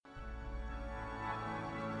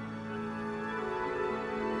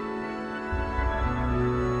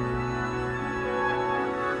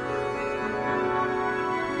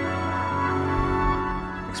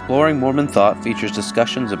Exploring Mormon Thought features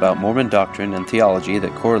discussions about Mormon doctrine and theology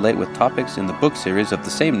that correlate with topics in the book series of the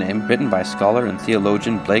same name written by scholar and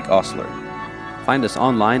theologian Blake Ostler. Find us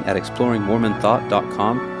online at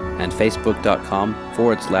exploringmormonthought.com and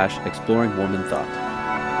facebook.com/exploringmormonthought.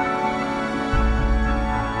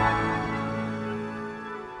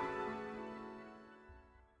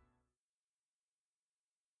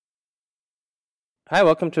 Hi,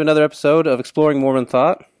 welcome to another episode of Exploring Mormon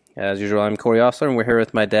Thought. As usual, I'm Corey Ostler, and we're here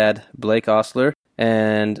with my dad, Blake Ostler.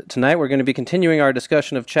 And tonight we're going to be continuing our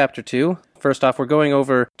discussion of Chapter 2. First off, we're going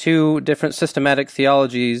over two different systematic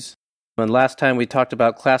theologies. And last time we talked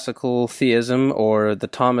about classical theism, or the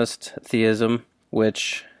Thomist theism,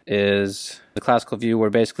 which is the classical view where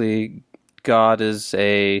basically God is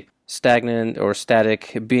a stagnant or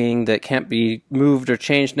static being that can't be moved or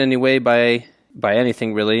changed in any way by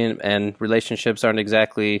anything really, and relationships aren't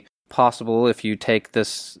exactly possible if you take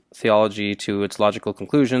this theology to its logical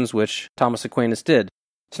conclusions, which Thomas Aquinas did.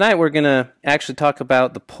 Tonight we're going to actually talk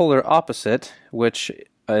about the polar opposite, which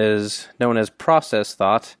is known as process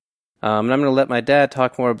thought. And I'm going to let my dad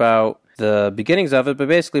talk more about the beginnings of it, but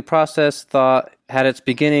basically process thought had its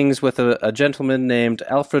beginnings with a gentleman named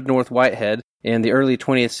Alfred North Whitehead in the early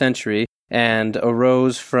 20th century, and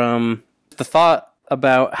arose from the thought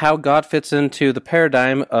about how God fits into the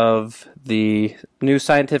paradigm of the new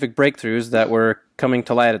scientific breakthroughs that were coming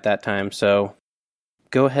to light at that time. So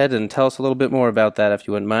go ahead and tell us a little bit more about that, if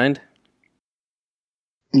you wouldn't mind.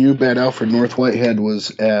 You bet. Alfred North Whitehead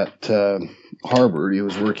was at Harvard. He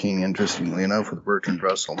was working, interestingly enough, with Bertrand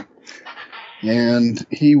Russell. And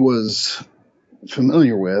he was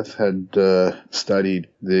familiar with, had studied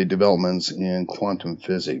the developments in quantum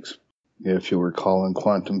physics. If you recall, in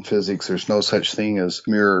quantum physics, there's no such thing as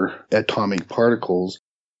mere atomic particles.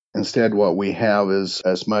 Instead, what we have is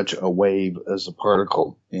as much a wave as a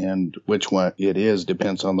particle, and which one it is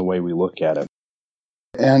depends on the way we look at it.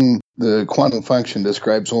 And the quantum function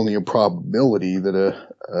describes only a probability that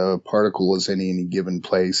a particle is in any given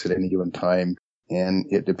place at any given time, and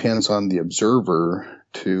it depends on the observer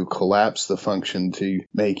to collapse the function to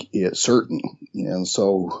make it certain. And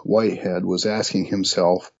so Whitehead was asking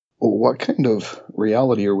himself, well, what kind of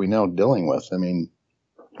reality are we now dealing with? I mean,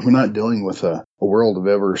 we're not dealing with a world of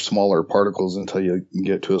ever smaller particles until you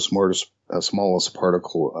get to a smallest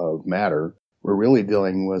particle of matter. We're really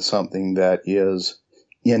dealing with something that is,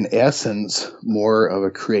 in essence, more of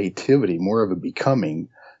a creativity, more of a becoming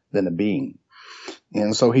than a being.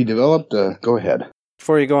 And so he developed go ahead.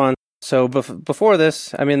 Before you go on, so before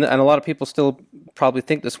this, I mean, and a lot of people still probably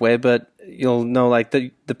think this way, but you'll know, like,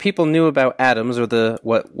 the people knew about atoms, or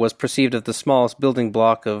what was perceived as the smallest building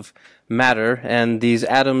block of matter, and these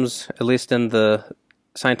atoms, at least in the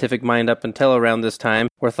scientific mind up until around this time,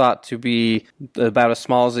 were thought to be about as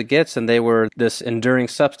small as it gets, and they were this enduring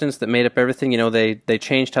substance that made up everything. You know, they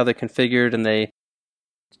changed how they configured, and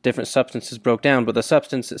different substances broke down, but the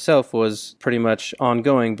substance itself was pretty much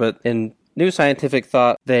ongoing. But in new scientific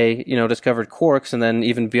thought, they, discovered quarks, and then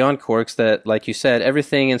even beyond quarks, that, like you said,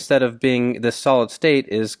 everything, instead of being this solid state,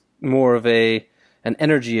 is more of an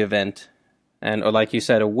energy event, or like you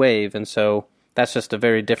said, a wave. And so that's just a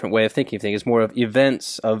very different way of thinking of things. It's more of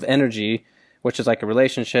events of energy, which is like a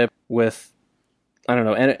relationship with,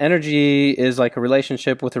 energy is like a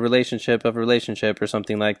relationship with a relationship of a relationship, or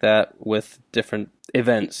something like that, with different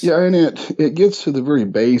events. Yeah, and it gets to the very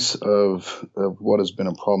base of what has been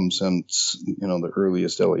a problem since, the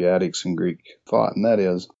earliest Eleatics in Greek thought, and that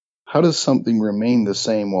is, how does something remain the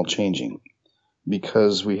same while changing?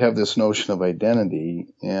 Because we have this notion of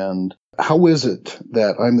identity, and how is it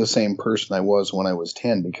that I'm the same person I was when I was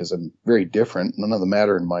 10? Because I'm very different. None of the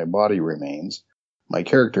matter in my body remains. My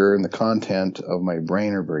character and the content of my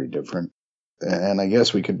brain are very different. And I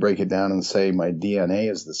guess we could break it down and say my DNA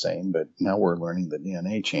is the same, but now we're learning that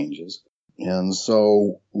DNA changes. And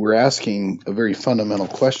so we're asking a very fundamental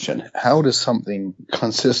question. How does something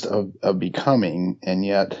consist of becoming and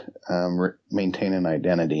yet maintain an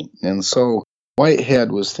identity? And so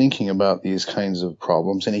Whitehead was thinking about these kinds of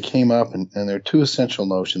problems, and he came up, and there are two essential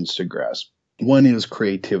notions to grasp. One is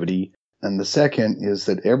creativity, and the second is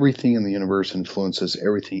that everything in the universe influences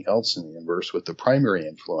everything else in the universe, with the primary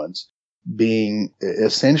influence being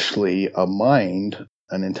essentially a mind,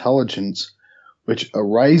 an intelligence, which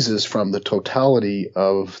arises from the totality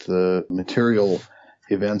of the material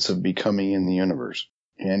events of becoming in the universe.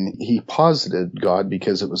 And he posited God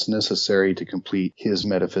because it was necessary to complete his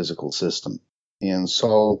metaphysical system. And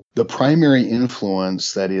so the primary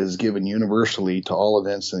influence that is given universally to all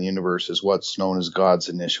events in the universe is what's known as God's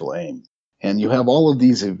initial aim. And you have all of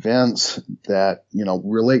these events that,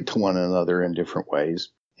 relate to one another in different ways.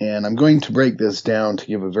 And I'm going to break this down to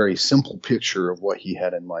give a very simple picture of what he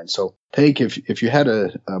had in mind. So if you had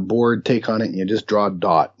a board, take on it and you just draw a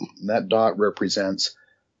dot. And that dot represents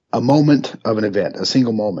a moment of an event, a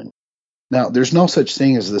single moment. Now, there's no such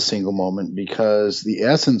thing as the single moment because the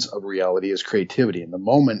essence of reality is creativity. And the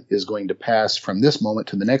moment is going to pass from this moment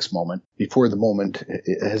to the next moment before the moment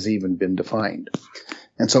has even been defined.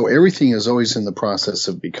 And so everything is always in the process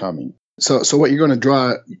of becoming. So what you're going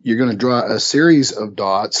to draw a series of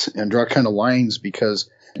dots and draw kind of lines because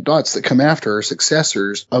dots that come after are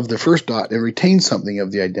successors of the first dot and retain something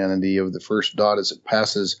of the identity of the first dot as it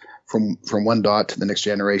passes from one dot to the next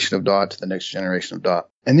generation of dot to the next generation of dot.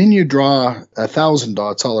 And then you draw 1,000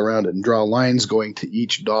 dots all around it and draw lines going to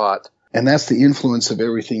each dot. And that's the influence of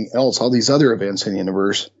everything else, all these other events in the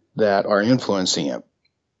universe that are influencing it.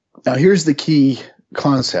 Now, here's the key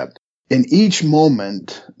concept. In each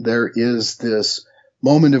moment, there is this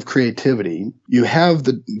moment of creativity. You have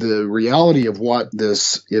the reality of what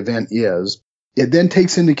this event is. It then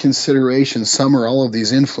takes into consideration some or all of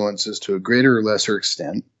these influences to a greater or lesser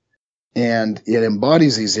extent, and it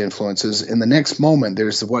embodies these influences. In the next moment,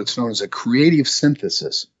 there's what's known as a creative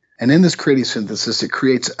synthesis. And in this creative synthesis, it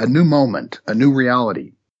creates a new moment, a new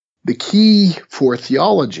reality. The key for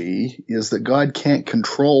theology is that God can't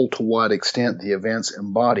control to what extent the events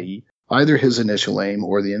embody either his initial aim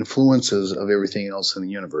or the influences of everything else in the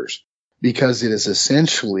universe, because it is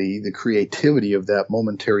essentially the creativity of that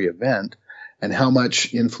momentary event, and how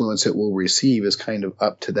much influence it will receive is kind of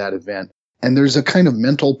up to that event. And there's a kind of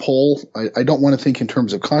mental pull. I don't want to think in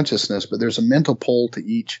terms of consciousness, but there's a mental pull to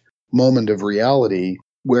each moment of reality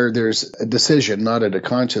where there's a decision, not at a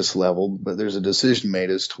conscious level, but there's a decision made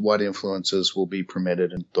as to what influences will be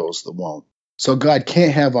permitted and those that won't. So God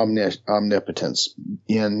can't have omnipotence.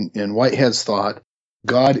 In Whitehead's thought,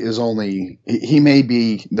 God is he may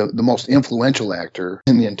be the most influential actor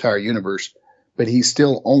in the entire universe, but he's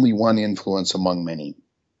still only one influence among many.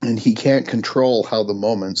 And he can't control how the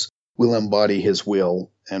moments will embody his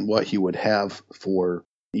will and what he would have for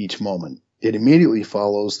each moment. It immediately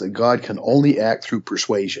follows that God can only act through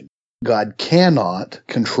persuasion. God cannot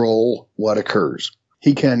control what occurs.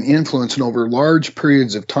 He can influence, and over large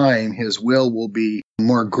periods of time, his will be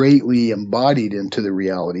more greatly embodied into the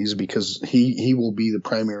realities because he will be the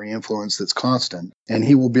primary influence that's constant. And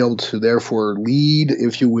he will be able to therefore lead,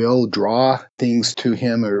 if you will, draw things to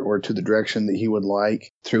him or to the direction that he would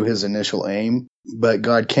like through his initial aim. But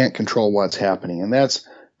God can't control what's happening. And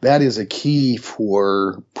that is a key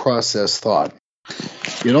for process thought.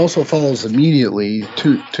 It also follows immediately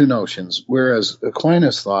two notions, whereas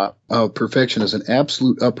Aquinas thought of perfection as an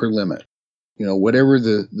absolute upper limit. You know, whatever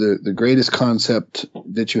the greatest concept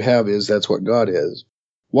that you have is, that's what God is.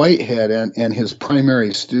 Whitehead and his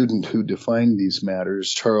primary student who defined these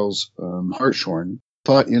matters, Charles Hartshorne,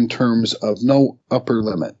 thought in terms of no upper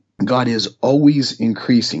limit. God is always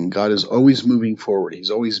increasing. God is always moving forward.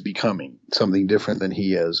 He's always becoming something different than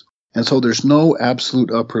he is. And so there's no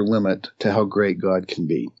absolute upper limit to how great God can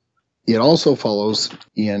be. It also follows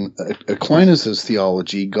in Aquinas'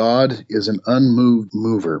 theology, God is an unmoved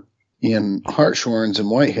mover. In Hartshorne's and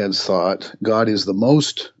Whitehead's thought, God is the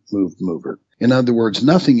most moved mover. In other words,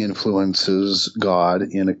 nothing influences God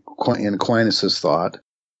in Aquinas' thought.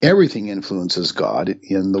 Everything influences God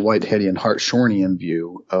in the Whiteheadian Hartshornian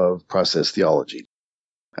view of process theology.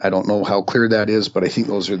 I don't know how clear that is, but I think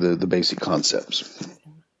those are the basic concepts.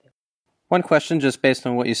 One question just based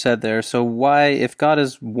on what you said there. So why, if God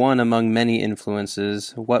is one among many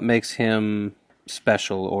influences, what makes him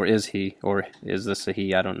special, or is this a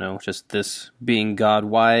he? I don't know. Just this being God,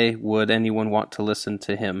 why would anyone want to listen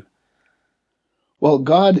to him? Well,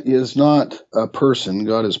 God is not a person.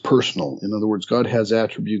 God is personal. In other words, God has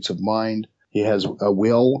attributes of mind. He has a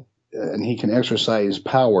will, and he can exercise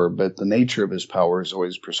power, but the nature of his power is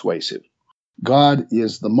always persuasive. God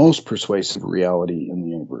is the most persuasive reality in the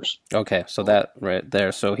universe. Okay, so that right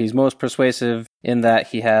there. So he's most persuasive in that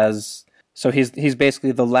he has... So he's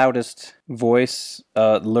basically the loudest voice,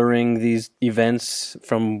 luring these events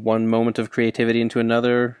from one moment of creativity into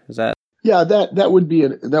another. Is that? Yeah, that would be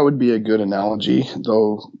a good analogy,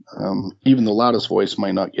 though even the loudest voice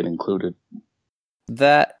might not get included.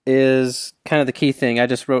 That is kind of the key thing. I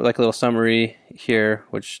just wrote like a little summary here,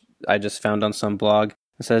 which I just found on some blog.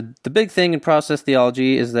 It said, the big thing in process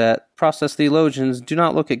theology is that process theologians do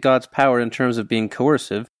not look at God's power in terms of being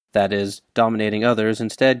coercive, that is, dominating others.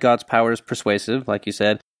 Instead, God's power is persuasive, like you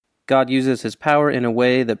said. God uses his power in a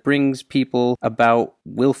way that brings people about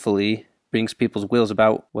willfully, brings people's wills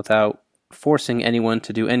about without forcing anyone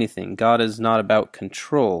to do anything. God is not about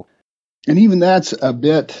control. And even that's a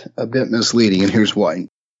bit misleading, and here's why.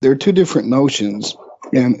 There are two different notions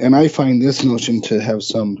And I find this notion to have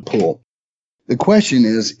some pull. The question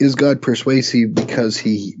is God persuasive because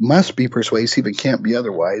he must be persuasive and can't be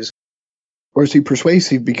otherwise? Or is he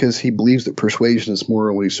persuasive because he believes that persuasion is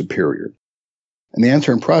morally superior? And the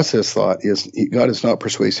answer in process thought is God is not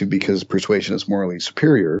persuasive because persuasion is morally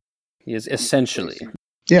superior. He is essentially.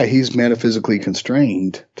 Yeah, he's metaphysically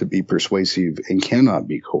constrained to be persuasive and cannot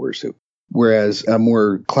be coercive. Whereas a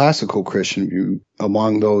more classical Christian view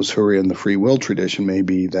among those who are in the free will tradition may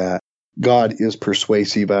be that God is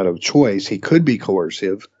persuasive out of choice. He could be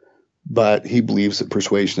coercive, but he believes that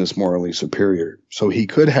persuasion is morally superior. So he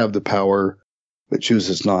could have the power, but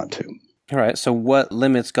chooses not to. All right, so what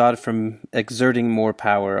limits God from exerting more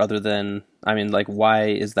power other than, why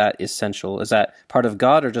is that essential? Is that part of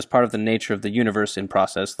God or just part of the nature of the universe in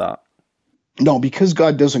process thought? No, because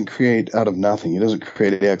God doesn't create out of nothing. He doesn't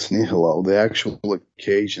create ex nihilo. The actual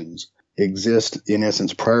occasions exist in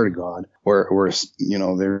essence prior to God, where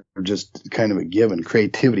they're just kind of a given.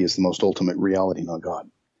 Creativity is the most ultimate reality, not God.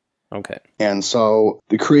 Okay. And so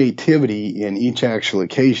the creativity in each actual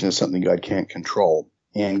occasion is something God can't control.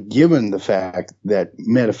 And given the fact that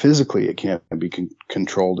metaphysically it can't be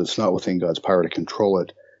controlled, it's not within God's power to control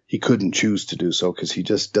it. He couldn't choose to do so because he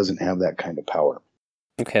just doesn't have that kind of power.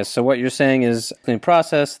 Okay, so what you're saying is in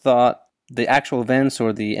process thought, the actual events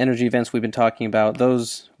or the energy events we've been talking about,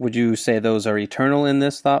 would you say those are eternal in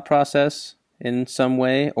this thought process in some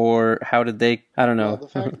way? Or how did they, I don't know.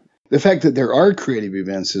 Well, the fact that there are creative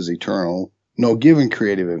events is eternal. No given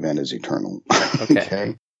creative event is eternal.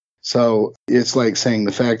 Okay. So it's like saying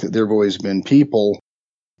the fact that there have always been people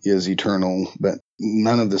is eternal, but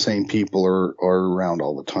none of the same people are around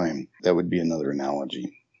all the time. That would be another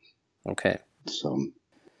analogy. Okay. So.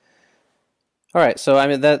 All right. So,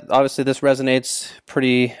 that obviously this resonates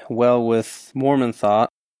pretty well with Mormon thought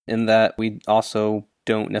in that we also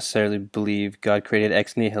don't necessarily believe God created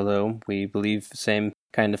ex nihilo. We believe the same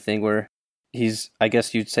kind of thing where he's, I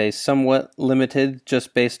guess you'd say, somewhat limited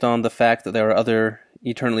just based on the fact that there are other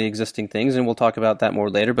eternally existing things, and we'll talk about that more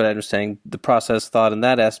later, but I'm just saying the process thought in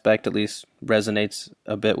that aspect at least resonates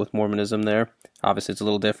a bit with Mormonism there. Obviously it's a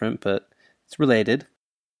little different, but it's related.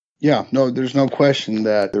 Yeah, no, there's no question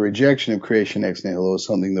that the rejection of creation ex nihilo is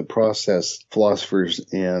something that process philosophers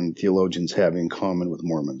and theologians have in common with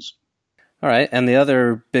Mormons. All right, and the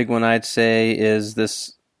other big one I'd say is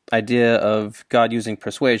this idea of God using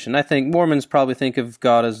persuasion. I think Mormons probably think of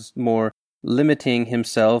God as more limiting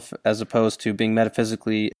himself as opposed to being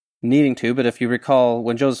metaphysically needing to. But if you recall,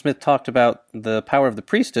 when Joseph Smith talked about the power of the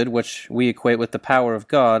priesthood, which we equate with the power of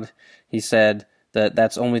God, he said that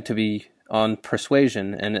that's only to be on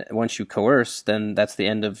persuasion, and once you coerce, then that's the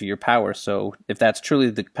end of your power. So if that's truly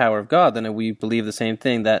the power of God, then we believe the same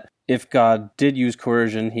thing, that if God did use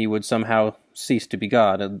coercion, he would somehow cease to be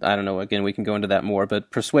God. I don't know, again, we can go into that more, but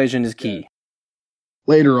persuasion is key.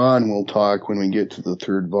 Later on, we'll talk, when we get to the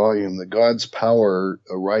third volume, that God's power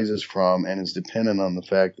arises from and is dependent on the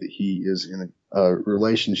fact that he is in a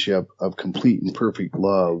relationship of complete and perfect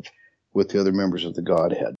love with the other members of the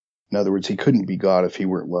Godhead. In other words, he couldn't be God if he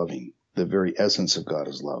weren't loving. The very essence of God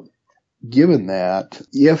is love. Given that,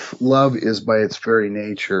 if love is by its very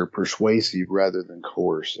nature persuasive rather than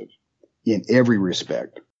coercive in every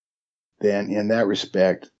respect, then in that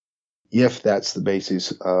respect, if that's the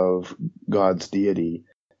basis of God's deity,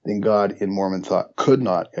 then God in Mormon thought could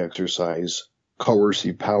not exercise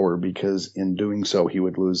coercive power, because in doing so he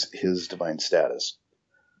would lose his divine status.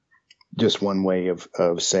 Just one way of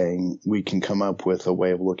saying we can come up with a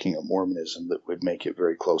way of looking at Mormonism that would make it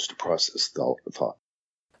very close to process thought.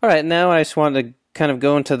 All right, now I just want to kind of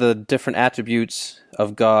go into the different attributes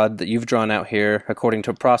of God that you've drawn out here according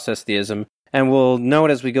to process theism. And we'll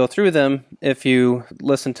note as we go through them, if you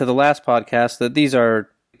listen to the last podcast, that these are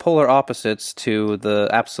polar opposites to the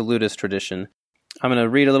absolutist tradition. I'm going to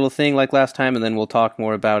read a little thing like last time, and then we'll talk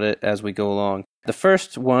more about it as we go along. The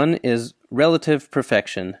first one is relative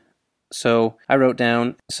perfection. So I wrote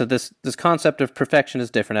down, so this concept of perfection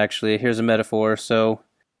is different, actually. Here's a metaphor. So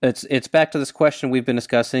it's back to this question we've been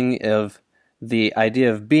discussing of the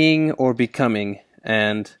idea of being or becoming.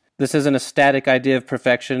 And this isn't a static idea of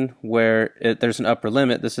perfection where there's an upper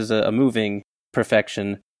limit. This is a moving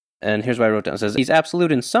perfection. And here's what I wrote down. It says, he's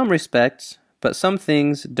absolute in some respects, but some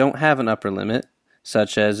things don't have an upper limit,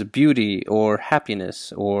 such as beauty or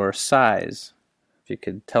happiness or size. If you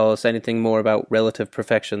could tell us anything more about relative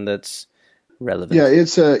perfection that's relevant. Yeah,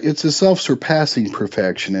 it's a self-surpassing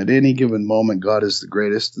perfection. At any given moment, God is the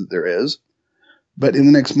greatest that there is. But in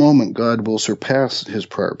the next moment, God will surpass his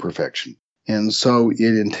prior perfection. And so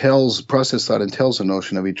process thought entails a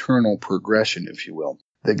notion of eternal progression, if you will.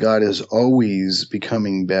 that God is always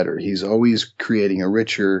becoming better. He's always creating a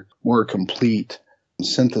richer, more complete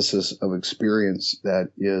synthesis of experience that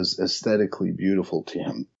is aesthetically beautiful to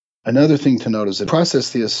him. Another thing to note is that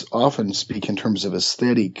process theists often speak in terms of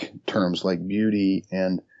aesthetic terms like beauty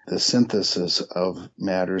and the synthesis of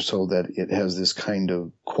matter, so that it has this kind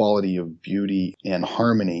of quality of beauty and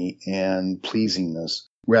harmony and pleasingness,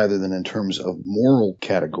 rather than in terms of moral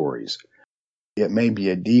categories. It may be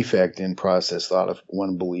a defect in process thought if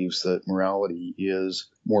one believes that morality is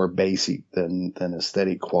more basic than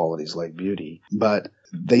aesthetic qualities like beauty, but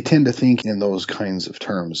they tend to think in those kinds of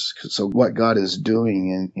terms. So what God is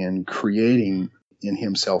doing in creating in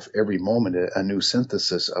himself every moment a new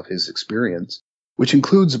synthesis of his experience, which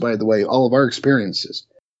includes, by the way, all of our experiences.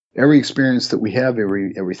 Every experience that we have,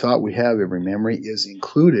 every thought we have, every memory is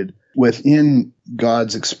included within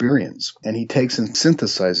God's experience. And he takes and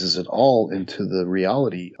synthesizes it all into the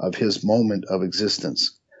reality of his moment of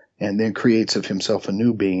existence, and then creates of himself a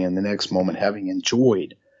new being in the next moment, having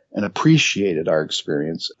enjoyed and appreciated our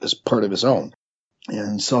experience as part of his own.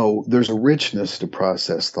 And so there's a richness to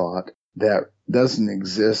process thought that doesn't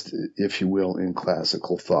exist, if you will, in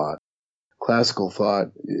classical thought. Classical thought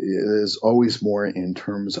is always more in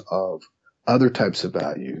terms of other types of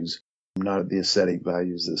values, not the aesthetic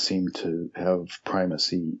values that seem to have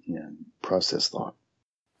primacy in process thought.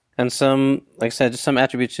 And some, like I said, just some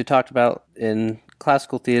attributes you talked about in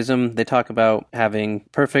classical theism, they talk about having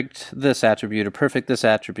perfect this attribute or perfect this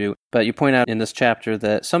attribute. But you point out in this chapter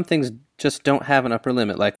that some things just don't have an upper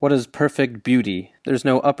limit. Like, what is perfect beauty? There's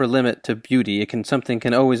no upper limit to beauty. Something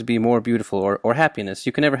can always be more beautiful, or happiness.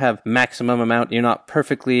 You can never have maximum amount. You're not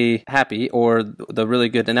perfectly happy. Or the really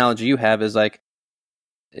good analogy you have is like,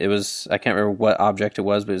 I can't remember what object it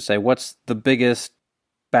was, but it'd say, what's the biggest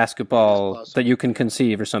basketball that you can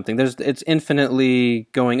conceive or something? It's infinitely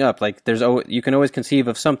going up. Like you can always conceive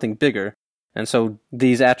of something bigger. And so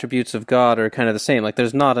these attributes of God are kind of the same. Like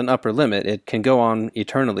there's not an upper limit. It can go on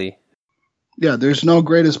eternally. Yeah, there's no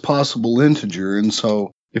greatest possible integer. And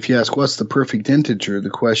so if you ask what's the perfect integer, the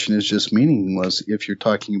question is just meaningless if you're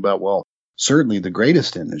talking about, well, certainly the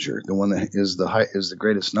greatest integer, the one that is the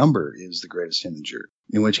greatest number, is the greatest integer.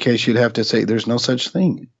 In which case you'd have to say there's no such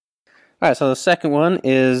thing. All right, so the second one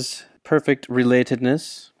is perfect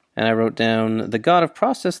relatedness. And I wrote down, the God of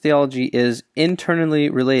process theology is internally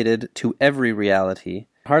related to every reality.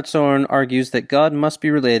 Hartshorne argues that God must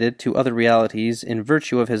be related to other realities in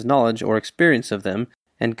virtue of his knowledge or experience of them,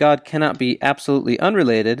 and God cannot be absolutely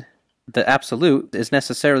unrelated. The absolute is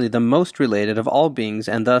necessarily the most related of all beings,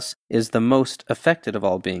 and thus is the most affected of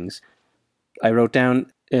all beings. I wrote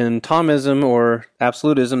down, in Thomism or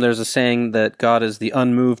absolutism, there's a saying that God is the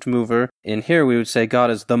unmoved mover. In here, we would say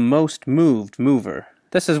God is the most moved mover.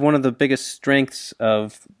 This is one of the biggest strengths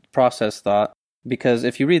of process thought, because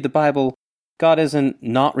if you read the Bible, God isn't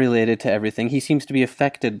not related to everything. He seems to be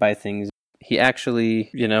affected by things. He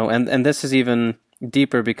actually, and this is even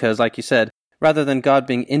deeper because, like you said, rather than God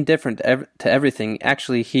being indifferent to everything,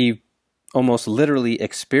 actually he almost literally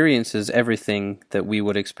experiences everything that we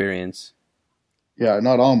would experience. Yeah,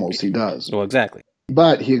 not almost, he does. Well, exactly.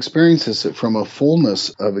 But he experiences it from a fullness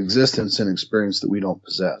of existence and experience that we don't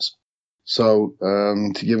possess. So,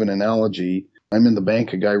 to give an analogy, I'm in the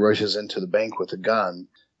bank, a guy rushes into the bank with a gun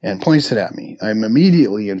and points it at me. I'm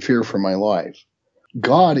immediately in fear for my life.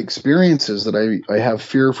 God experiences that I have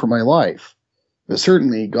fear for my life. But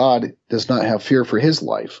certainly God does not have fear for his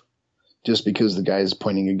life just because the guy is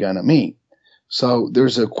pointing a gun at me. So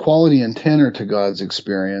there's a quality and tenor to God's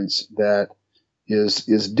experience that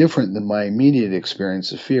is different than my immediate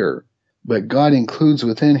experience of fear. But God includes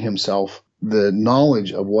within himself the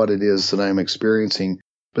knowledge of what it is that I'm experiencing.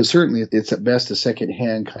 But certainly it's at best a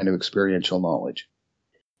second-hand kind of experiential knowledge.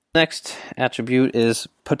 Next attribute is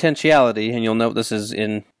potentiality, and you'll note this is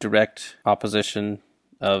in direct opposition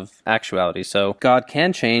of actuality. So God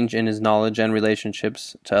can change in his knowledge and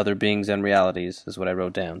relationships to other beings and realities, is what I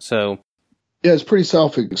wrote down. So yeah, it's pretty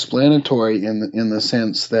self-explanatory in the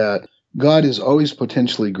sense that God is always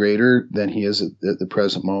potentially greater than he is at the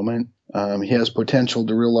present moment. He has potential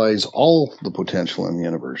to realize all the potential in the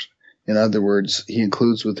universe. In other words, he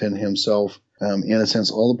includes within himself, in a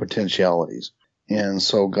sense, all the potentialities. And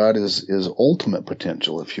so God is ultimate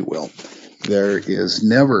potential, if you will. There is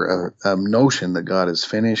never a notion that God is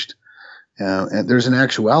finished. And there's an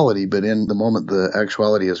actuality, but in the moment the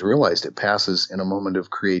actuality is realized, it passes in a moment of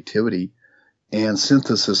creativity and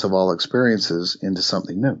synthesis of all experiences into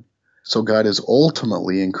something new. So God is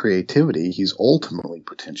ultimately in creativity. He's ultimately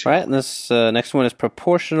potential. Right, and this next one is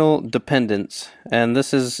proportional dependence. And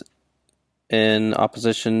this is in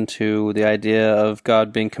opposition to the idea of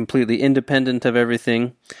God being completely independent of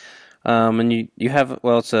everything. And you have,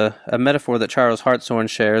 well, it's a metaphor that Charles Hartshorne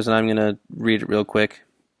shares, and I'm going to read it real quick.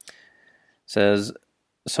 It says,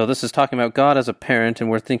 so this is talking about God as a parent, and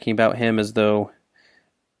we're thinking about him as though,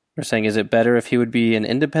 we're saying, is it better if he would be an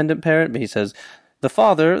independent parent? But he says, the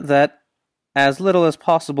father that as little as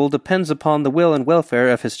possible depends upon the will and welfare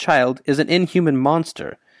of his child is an inhuman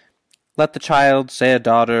monster. Let the child, say a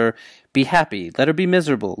daughter, be happy, let her be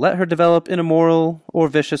miserable, let her develop in a moral or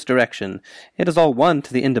vicious direction. It is all one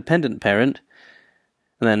to the independent parent.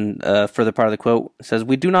 And then further part of the quote says,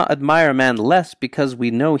 we do not admire a man less because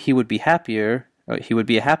we know he would be happier. He would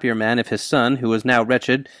be a happier man if his son, who is now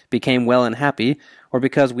wretched, became well and happy, or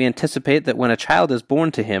because we anticipate that when a child is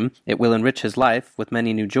born to him, it will enrich his life with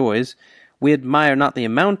many new joys. We admire not the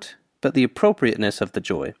amount, but the appropriateness of the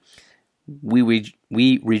joy. We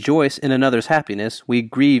rejoice in another's happiness, we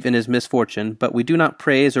grieve in his misfortune, but we do not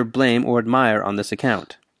praise or blame or admire on this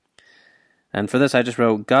account. And for this I just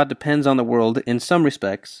wrote, God depends on the world in some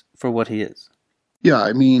respects for what he is. Yeah,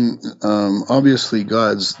 I mean, obviously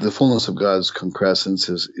the fullness of God's concrescence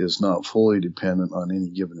is not fully dependent on any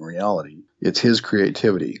given reality. It's his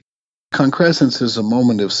creativity. Concrescence is a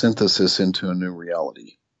moment of synthesis into a new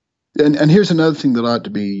reality. And here's another thing that ought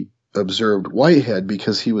to be observed. Whitehead,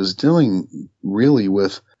 because he was dealing really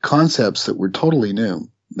with concepts that were totally new.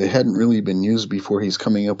 They hadn't really been used before. He's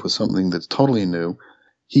coming up with something that's totally new.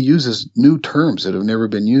 He uses new terms that have never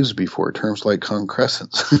been used before, terms like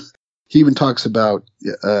concrescence. He even talks about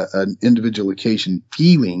an individual occasion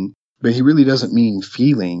feeling, but he really doesn't mean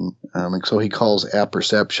feeling. And so he calls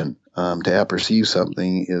apperception. To apperceive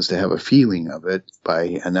something is to have a feeling of it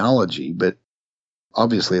by analogy, but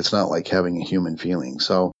obviously it's not like having a human feeling.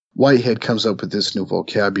 So Whitehead comes up with this new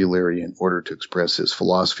vocabulary in order to express his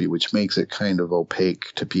philosophy, which makes it kind of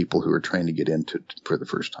opaque to people who are trying to get into it for the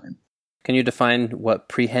first time. Can you define what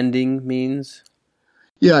prehending means?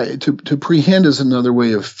 Yeah, to prehend is another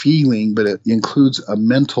way of feeling, but it includes a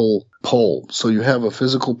mental pole. So you have a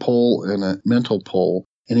physical pole and a mental pole.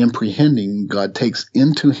 And in prehending, God takes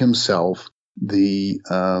into himself the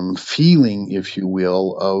feeling, if you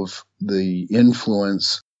will, of the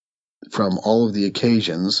influence from all of the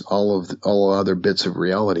occasions, all other bits of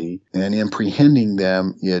reality. And in prehending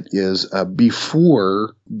them, it is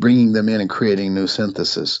before bringing them in and creating new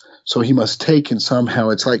synthesis. So he must take and somehow,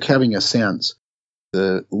 it's like having a sense.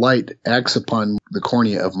 The light acts upon the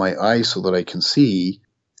cornea of my eye so that I can see.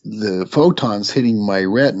 The photons hitting my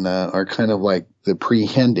retina are kind of like the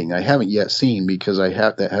prehending. I haven't yet seen because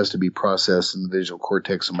that has to be processed in the visual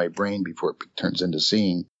cortex of my brain before it turns into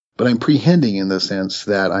seeing. But I'm prehending in the sense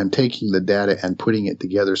that I'm taking the data and putting it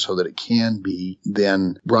together so that it can be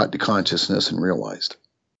then brought to consciousness and realized.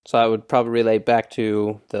 So I would probably relate back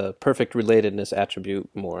to the perfect relatedness attribute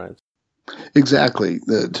more. Exactly.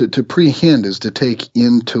 To prehend is to take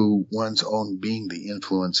into one's own being the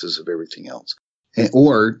influences of everything else,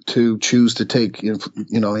 or to choose to take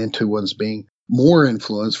into one's being more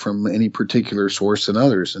influence from any particular source than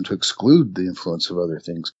others, and to exclude the influence of other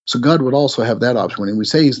things. So God would also have that option. When we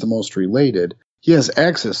say he's the most related, he has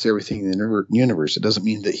access to everything in the universe. It doesn't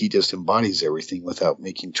mean that he just embodies everything without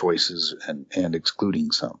making choices and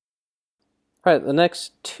excluding some. All right, the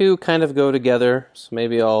next two kind of go together, so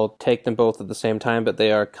maybe I'll take them both at the same time, but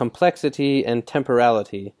they are complexity and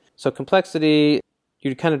temporality. So complexity,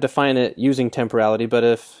 you kind of define it using temporality, but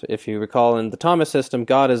if you recall in the Thomas system,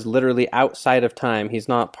 God is literally outside of time. He's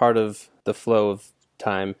not part of the flow of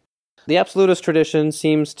time. The absolutist tradition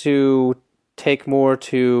seems to take more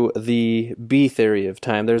to the B theory of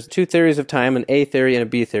time. There's two theories of time, an A theory and a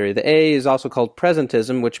B theory. The A is also called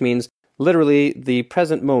presentism, which means literally, the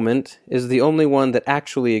present moment is the only one that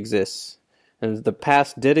actually exists. And the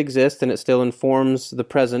past did exist, and it still informs the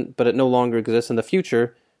present, but it no longer exists, and the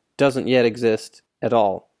future doesn't yet exist at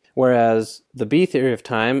all. Whereas the B theory of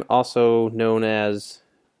time, also known as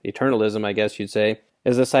eternalism, I guess you'd say,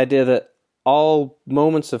 is this idea that all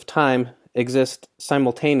moments of time exist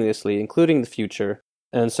simultaneously, including the future.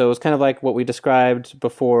 And so it's kind of like what we described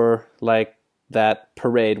before, like that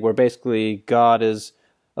parade, where basically God is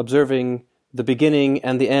observing the beginning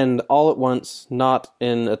and the end all at once, not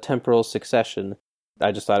in a temporal succession.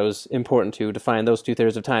 I just thought it was important to define those two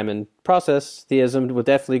theories of time. And process theism would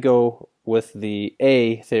definitely go with the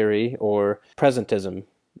A theory, or presentism,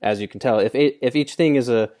 as you can tell. If each thing is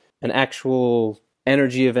an actual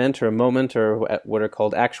energy event or a moment or what are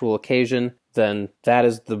called actual occasion, then that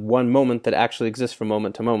is the one moment that actually exists from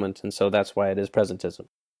moment to moment. And so that's why it is presentism.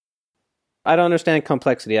 I don't understand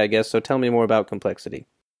complexity, I guess, so tell me more about complexity.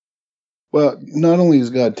 Well, not only is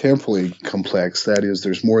God temporally complex, that is,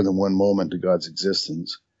 there's more than one moment to God's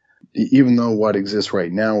existence. Even though what exists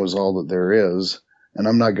right now is all that there is, and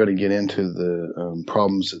I'm not going to get into the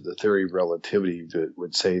problems of the theory of relativity that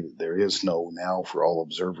would say that there is no now for all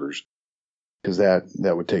observers, because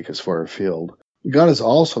that would take us far afield. God is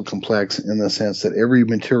also complex in the sense that every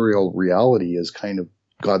material reality is kind of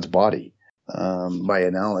God's body, by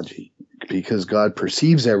analogy. Because God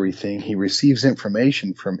perceives everything, he receives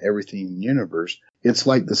information from everything in the universe. It's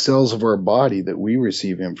like the cells of our body that we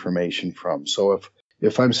receive information from. So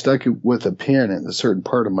if I'm stuck with a pin in a certain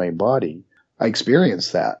part of my body, I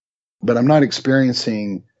experience that. But I'm not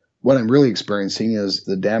experiencing, what I'm really experiencing is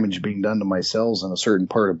the damage being done to my cells in a certain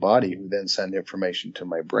part of body who then send information to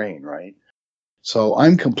my brain, right? So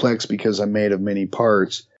I'm complex because I'm made of many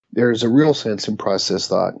parts. There is a real sense in process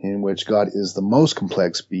thought in which God is the most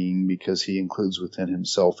complex being because he includes within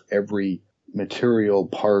himself every material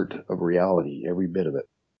part of reality, every bit of it.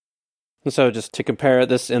 And so just to compare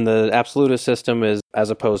this in the absolutist system is as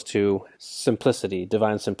opposed to simplicity,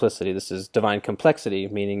 divine simplicity. This is divine complexity,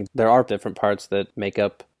 meaning there are different parts that make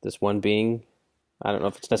up this one being. I don't know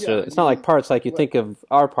if it's necessarily, it's not like parts like you think of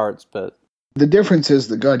our parts, but... The difference is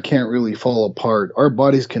that God can't really fall apart. Our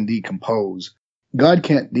bodies can decompose. God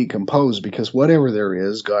can't decompose because whatever there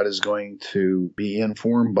is, God is going to be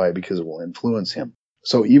informed by because it will influence him.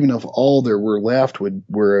 So even if all there were left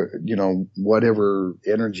were, whatever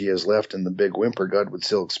energy is left in the big whimper, God would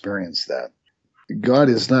still experience that. God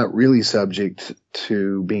is not really subject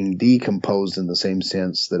to being decomposed in the same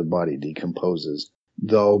sense that a body decomposes,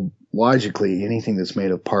 though logically anything that's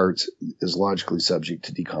made of parts is logically subject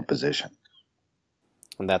to decomposition.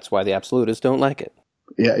 And that's why the absolutists don't like it.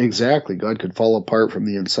 Yeah, exactly. God could fall apart from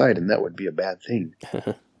the inside, and that would be a bad thing.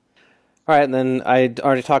 All right, and then I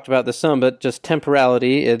already talked about this some, but just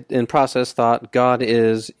temporality in process thought, God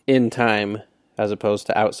is in time as opposed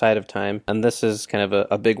to outside of time. And this is kind of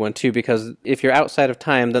a big one too, because if you're outside of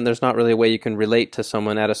time, then there's not really a way you can relate to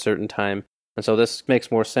someone at a certain time. And so this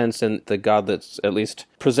makes more sense in the God that's at least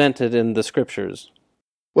presented in the scriptures.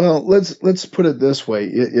 Well, let's put it this way.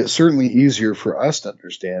 It's certainly easier for us to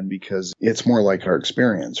understand because it's more like our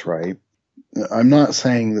experience, right? I'm not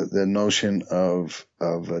saying that the notion of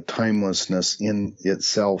timelessness in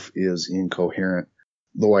itself is incoherent,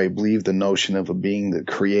 though I believe the notion of a being that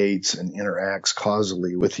creates and interacts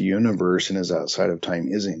causally with the universe and is outside of time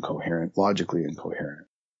is incoherent, logically incoherent.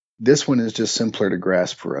 This one is just simpler to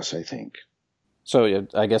grasp for us, I think. So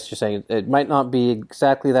I guess you're saying it might not be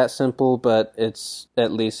exactly that simple, but it's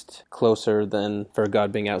at least closer than for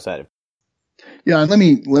God being outside of. Yeah, and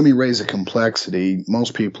let me raise a complexity.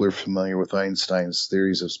 Most people are familiar with Einstein's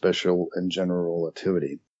theories of special and general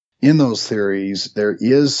relativity. In those theories, there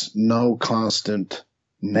is no constant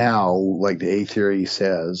now, like the A theory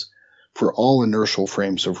says, for all inertial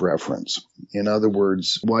frames of reference. In other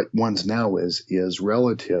words, what one's now is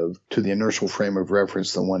relative to the inertial frame of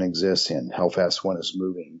reference that one exists in, how fast one is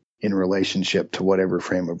moving in relationship to whatever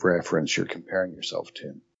frame of reference you're comparing yourself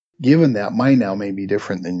to. Given that, my now may be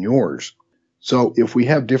different than yours. So if we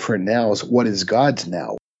have different nows, what is God's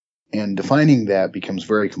now? And defining that becomes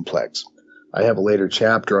very complex. I have a later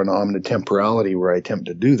chapter on omnitemporality where I attempt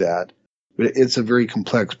to do that. But it's a very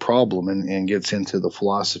complex problem and gets into the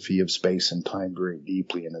philosophy of space and time very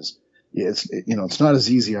deeply, and it's not as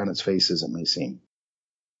easy on its face as it may seem.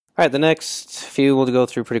 All right, the next few we'll go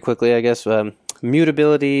through pretty quickly, I guess.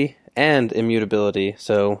 Mutability and immutability.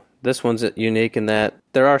 So this one's unique in that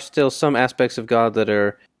there are still some aspects of God that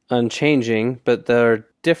are unchanging, but they're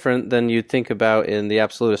different than you'd think about in the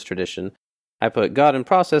absolutist tradition. I put God in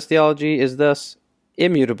process theology is thus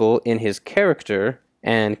immutable in his character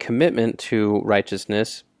and commitment to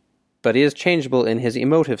righteousness, but he is changeable in his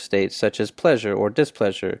emotive states, such as pleasure or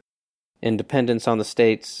displeasure, in dependence on the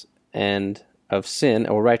states and of sin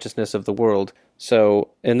or righteousness of the world. So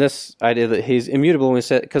in this idea that he's immutable, when we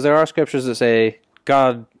say, because there are scriptures that say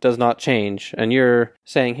God does not change, and you're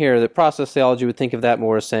saying here that process theology would think of that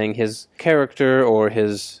more as saying his character or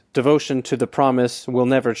his devotion to the promise will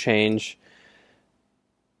never change,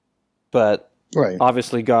 but right.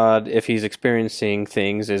 Obviously, God, if he's experiencing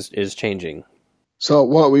things, is changing. So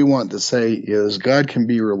what we want to say is God can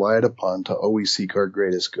be relied upon to always seek our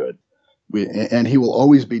greatest good. And he will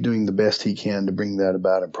always be doing the best he can to bring that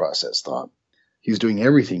about in process thought. He's doing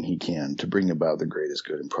everything he can to bring about the greatest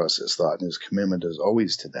good in process thought, and his commitment is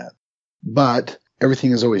always to that. But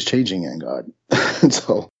everything is always changing in God.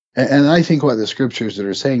 And I think what the scriptures that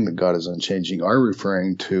are saying that God is unchanging are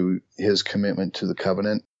referring to his commitment to the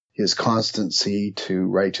covenant, his constancy to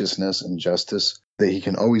righteousness and justice, that he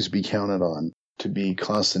can always be counted on to be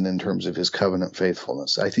constant in terms of his covenant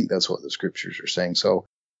faithfulness. I think that's what the scriptures are saying. So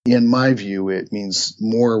in my view, it means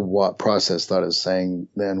more what process thought is saying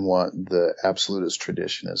than what the absolutist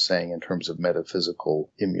tradition is saying in terms of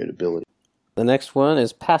metaphysical immutability. The next one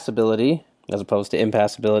is passibility as opposed to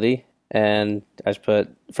impassibility. And I just put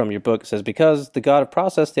from your book, it says, because the God of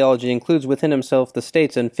process theology includes within himself the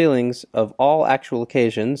states and feelings of all actual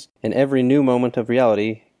occasions, in every new moment of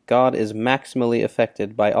reality, God is maximally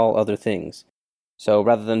affected by all other things. So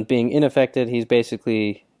rather than being unaffected, he's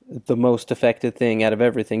basically the most affected thing out of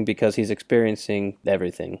everything because he's experiencing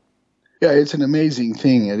everything. Yeah, it's an amazing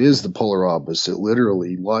thing. It is the polar opposite,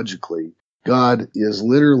 literally, logically. God is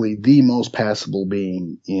literally the most passible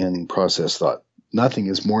being in process thought. Nothing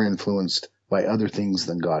is more influenced by other things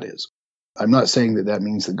than God is. I'm not saying that that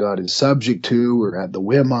means that God is subject to or at the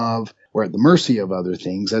whim of or at the mercy of other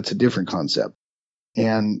things. That's a different concept.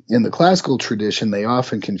 And in the classical tradition, they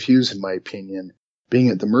often confuse, in my opinion, being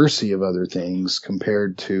at the mercy of other things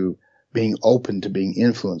compared to being open to being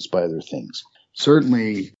influenced by other things.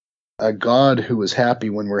 Certainly, a God who is happy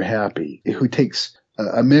when we're happy, who takes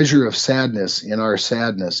a measure of sadness in our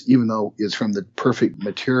sadness, even though it's from the perfect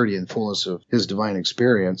maturity and fullness of his divine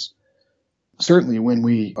experience. Certainly when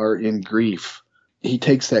we are in grief, he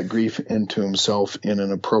takes that grief into himself in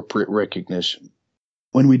an appropriate recognition.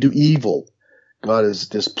 When we do evil, God is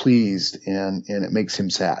displeased and it makes him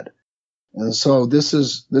sad. And so this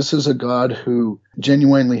is a God who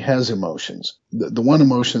genuinely has emotions. The one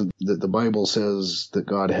emotion that the Bible says that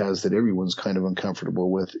God has that everyone's kind of uncomfortable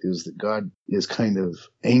with is that God is kind of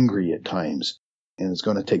angry at times and is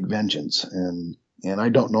going to take vengeance. And I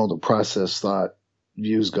don't know the process thought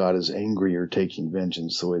views God as angry or taking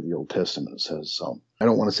vengeance the way the Old Testament says. So I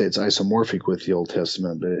don't want to say it's isomorphic with the Old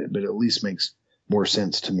Testament, but it at least makes more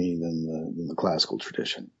sense to me than the classical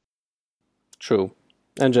tradition. True.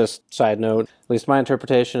 And just side note, at least my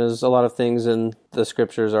interpretation is a lot of things in the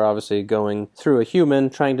scriptures are obviously going through a human,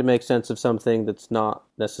 trying to make sense of something that's not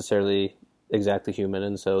necessarily exactly human,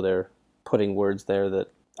 and so they're putting words there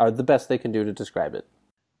that are the best they can do to describe it.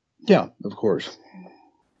 Yeah, of course.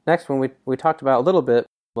 Next one we talked about a little bit.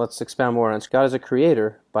 Let's expound more on God as a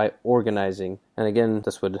creator by organizing. And again,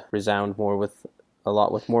 this would resound more with a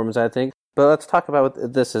lot with Mormons, I think. But let's talk about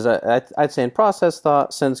what this is. I'd say in process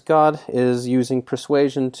thought, since God is using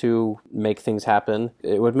persuasion to make things happen,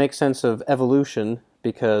 it would make sense of evolution,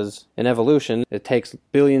 because in evolution, it takes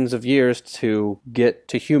billions of years to get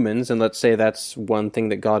to humans, and let's say that's one thing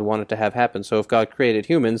that God wanted to have happen. So if God created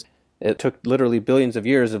humans, it took literally billions of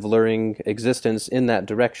years of luring existence in that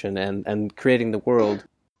direction and creating the world.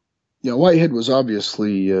 Yeah, Whitehead was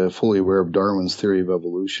obviously fully aware of Darwin's theory of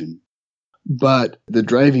evolution. But the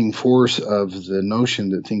driving force of the notion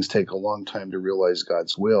that things take a long time to realize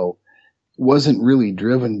God's will wasn't really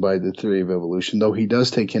driven by the theory of evolution, though he does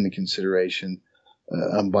take into consideration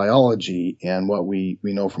biology and what we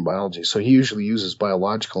know from biology. So he usually uses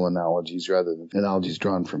biological analogies rather than analogies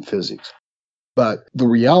drawn from physics. But the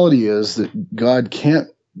reality is that God can't,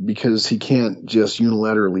 because he can't just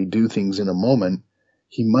unilaterally do things in a moment,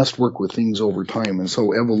 he must work with things over time. And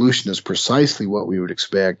so evolution is precisely what we would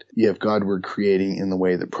expect if God were creating in the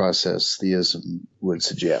way that process theism would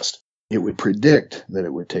suggest. It would predict that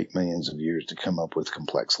it would take millions of years to come up with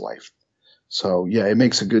complex life. So, yeah, it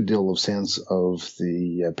makes a good deal of sense of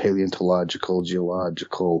the paleontological,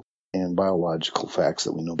 geological, and biological facts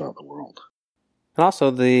that we know about the world. And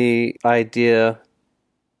also the idea,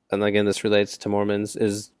 and again this relates to Mormons,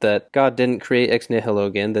 is that God didn't create ex nihilo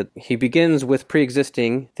again, that he begins with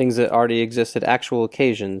pre-existing things that already existed, actual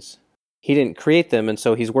occasions. He didn't create them, and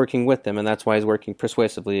so he's working with them, and that's why he's working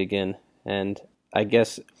persuasively again. And I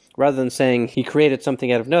guess rather than saying he created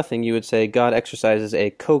something out of nothing, you would say God exercises a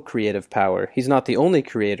co-creative power. He's not the only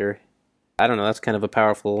creator. I don't know, that's kind of a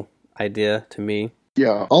powerful idea to me.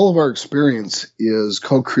 Yeah, all of our experience is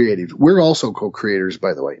co-creative. We're also co-creators,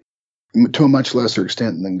 by the way, to a much lesser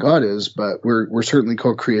extent than God is, but we're certainly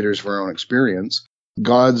co-creators of our own experience.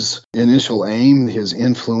 God's initial aim, his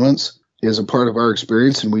influence, is a part of our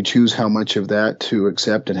experience, and we choose how much of that to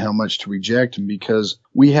accept and how much to reject. And because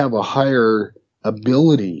we have a higher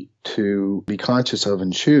ability to be conscious of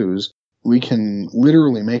and choose, we can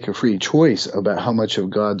literally make a free choice about how much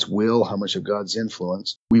of God's will, how much of God's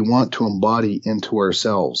influence we want to embody into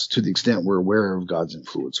ourselves, to the extent we're aware of God's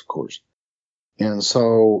influence, of course. And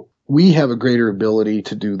so we have a greater ability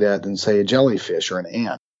to do that than, say, a jellyfish or an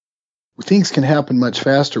ant. Things can happen much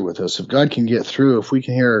faster with us. If God can get through, if we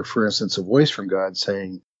can hear, for instance, a voice from God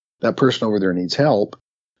saying, that person over there needs help,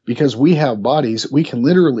 because we have bodies, we can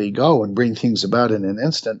literally go and bring things about in an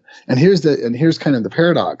instant. And here's kind of the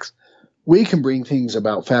paradox. we can bring things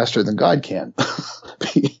about faster than God can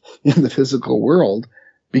in the physical world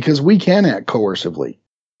because we can act coercively.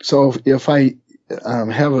 So if I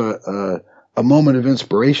have a moment of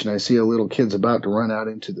inspiration, I see a little kid's about to run out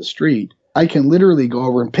into the street, I can literally go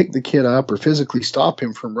over and pick the kid up or physically stop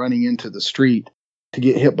him from running into the street to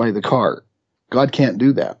get hit by the car. God can't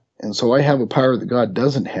do that. And so I have a power that God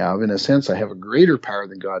doesn't have. In a sense, I have a greater power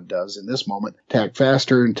than God does in this moment to act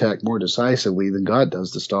faster and to act more decisively than God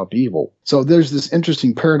does to stop evil. So there's this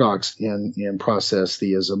interesting paradox in process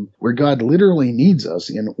theism where God literally needs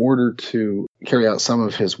us in order to carry out some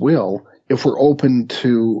of his will if we're open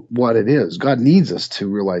to what it is. God needs us to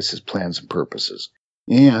realize his plans and purposes.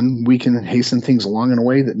 And we can hasten things along in a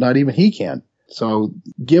way that not even he can. So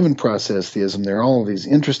given process theism, there are all of these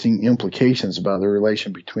interesting implications about the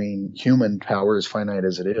relation between human power, as finite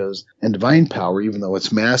as it is, and divine power, even though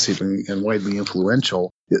it's massive and widely influential,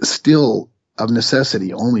 it's still of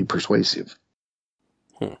necessity only persuasive.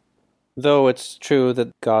 Though it's true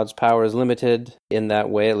that God's power is limited in that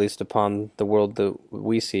way, at least upon the world that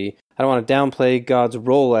we see, I don't want to downplay God's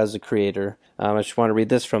role as a creator. I just want to read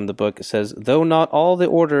this from the book. It says, "Though not all the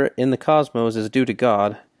order in the cosmos is due to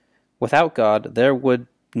God, without God, there would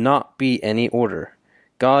not be any order.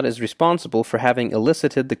 God is responsible for having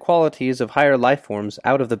elicited the qualities of higher life forms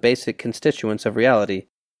out of the basic constituents of reality.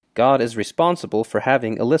 God is responsible for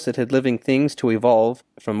having elicited living things to evolve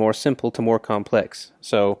from more simple to more complex."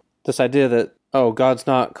 So this idea that, God's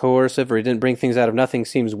not coercive or he didn't bring things out of nothing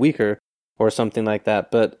seems weaker or something like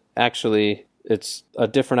that, but actually it's a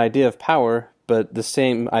different idea of power, but the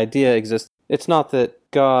same idea exists. It's not that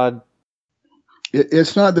God...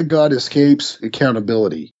 It's not that God escapes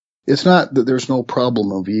accountability. It's not that there's no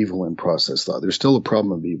problem of evil in process thought. There's still a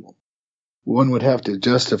problem of evil. One would have to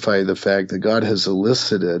justify the fact that God has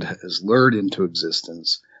elicited, has lured into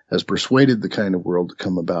existence, has persuaded the kind of world to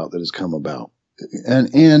come about that has come about.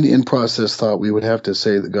 And in process thought, we would have to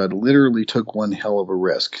say that God literally took one hell of a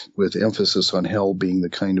risk, with emphasis on hell being the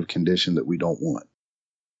kind of condition that we don't want,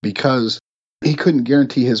 because he couldn't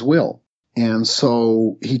guarantee his will. And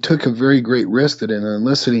so he took a very great risk that in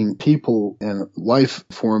eliciting people and life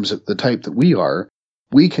forms of the type that we are,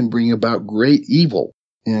 we can bring about great evil.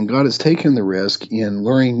 And God has taken the risk in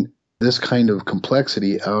luring this kind of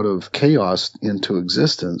complexity out of chaos into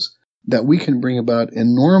existence, that we can bring about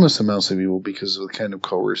enormous amounts of evil because of the kind of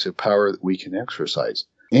coercive power that we can exercise.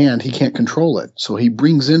 And he can't control it. So he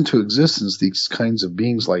brings into existence these kinds of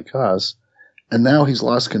beings like us, and now he's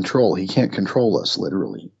lost control. He can't control us,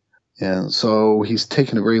 literally. And so he's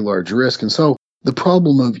taken a very large risk. And so the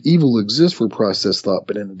problem of evil exists for process thought,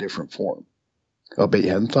 but in a different form. I'll bet you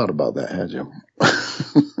hadn't thought about that, had you?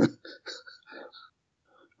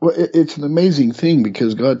 Well, it's an amazing thing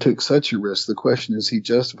because God took such a risk. The question is, he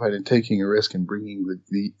justified in taking a risk and bringing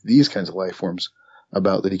these kinds of life forms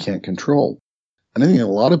about that he can't control. And I think a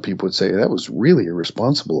lot of people would say that was really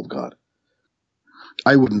irresponsible of God.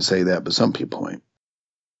 I wouldn't say that, but some people might.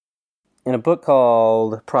 In a book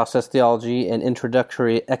called Process Theology, an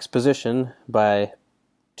Introductory Exposition by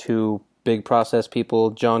two big process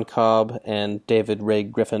people, John Cobb and David Ray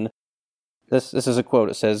Griffin, This is a quote.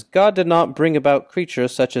 It says, "God did not bring about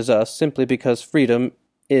creatures such as us simply because freedom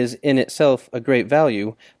is in itself a great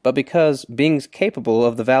value, but because beings capable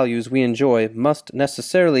of the values we enjoy must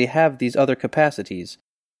necessarily have these other capacities.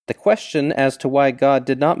 The question as to why God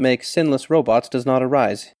did not make sinless robots does not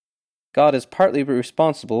arise. God is partly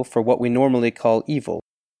responsible for what we normally call evil.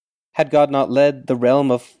 Had God not led the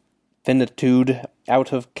realm of finitude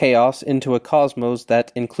out of chaos into a cosmos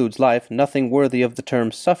that includes life, nothing worthy of the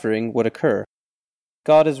term suffering would occur.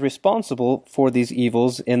 God is responsible for these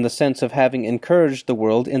evils in the sense of having encouraged the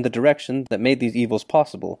world in the direction that made these evils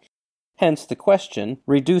possible. Hence, the question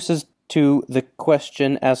reduces to the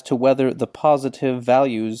question as to whether the positive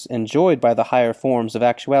values enjoyed by the higher forms of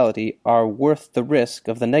actuality are worth the risk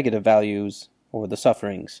of the negative values or the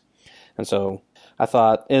sufferings." And so I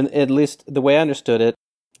thought, at least the way I understood it,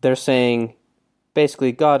 they're saying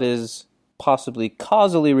basically God is possibly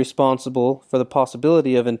causally responsible for the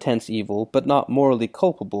possibility of intense evil, but not morally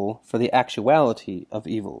culpable for the actuality of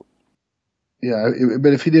evil. Yeah,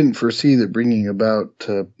 but if he didn't foresee that bringing about,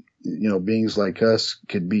 beings like us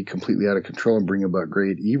could be completely out of control and bring about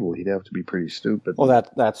great evil, he'd have to be pretty stupid. Well,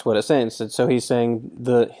 that's what it's saying. So he's saying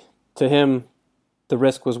to him, the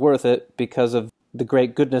risk was worth it because of the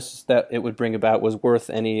great goodness that it would bring about was worth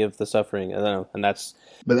any of the suffering. I don't know, and that's...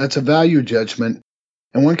 But that's a value judgment,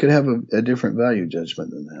 and one could have a different value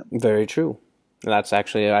judgment than that. Very true. And that's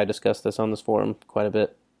actually, I discussed this on this forum quite a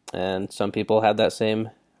bit, and some people had that same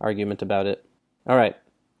argument about it. All right,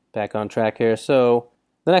 back on track here. So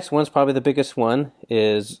the next one's probably the biggest one,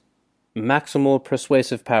 is maximal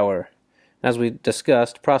persuasive power. As we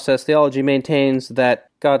discussed, process theology maintains that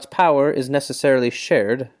God's power is necessarily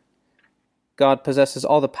shared. God possesses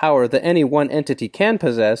all the power that any one entity can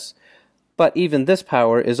possess, but even this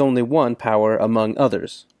power is only one power among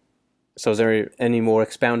others. So is there any more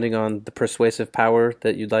expounding on the persuasive power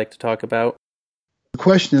that you'd like to talk about? The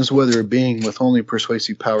question is whether a being with only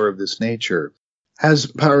persuasive power of this nature has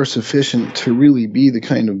power sufficient to really be the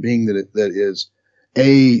kind of being that is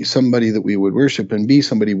A, somebody that we would worship, and B,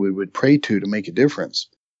 somebody we would pray to make a difference.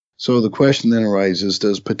 So the question then arises,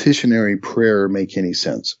 does petitionary prayer make any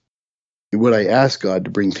sense? Would I ask God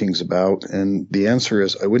to bring things about? And the answer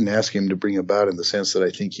is I wouldn't ask him to bring about in the sense that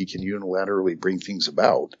I think he can unilaterally bring things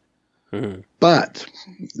about. Mm-hmm. But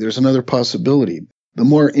there's another possibility. The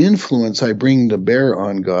more influence I bring to bear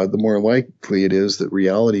on God, the more likely it is that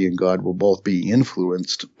reality and God will both be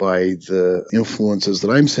influenced by the influences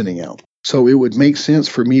that I'm sending out. So it would make sense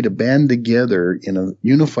for me to band together in a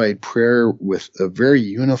unified prayer with a very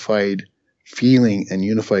unified feeling and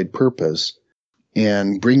unified purpose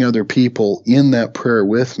and bring other people in that prayer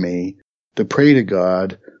with me to pray to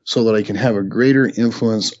God so that I can have a greater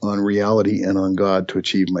influence on reality and on God to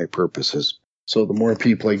achieve my purposes. So the more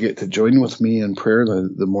people I get to join with me in prayer,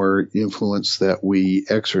 the more influence that we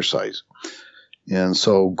exercise. And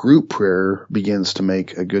so group prayer begins to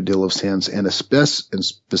make a good deal of sense, and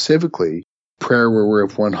specifically prayer where we're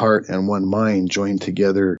of one heart and one mind joined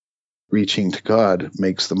together, reaching to God,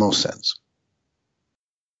 makes the most sense.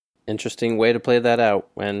 Interesting way to play that out,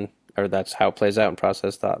 or that's how it plays out in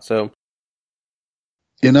process thought. So,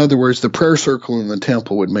 in other words, the prayer circle in the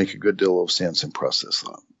temple would make a good deal of sense in process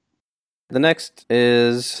thought. The next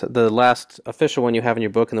is the last official one you have in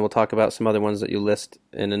your book, and then we'll talk about some other ones that you list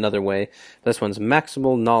in another way. This one's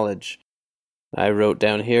maximal knowledge. I wrote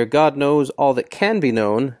down here, God knows all that can be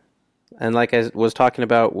known, and like I was talking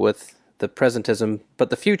about with the presentism,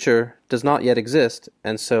 but the future does not yet exist,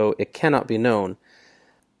 and so it cannot be known.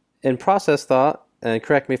 In process thought, and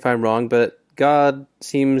correct me if I'm wrong, but God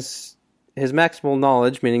seems, his maximal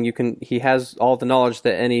knowledge, meaning he has all the knowledge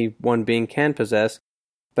that any one being can possess,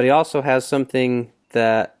 but he also has something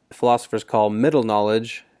that philosophers call middle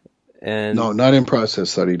knowledge. And no, not in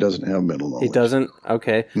process thought. He doesn't have middle knowledge. He doesn't?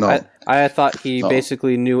 Okay. No. I thought he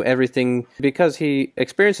basically knew everything. Because he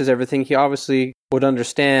experiences everything, he obviously would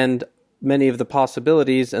understand many of the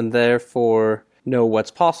possibilities and therefore know what's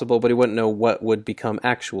possible, but he wouldn't know what would become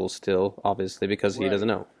actual still, obviously, because he doesn't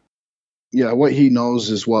know. Yeah, what he knows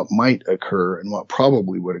is what might occur and what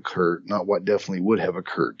probably would occur, not what definitely would have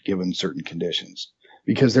occurred given certain conditions.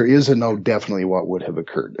 Because there is a no definitely what would have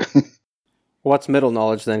occurred. What's middle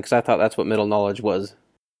knowledge then? Because I thought that's what middle knowledge was.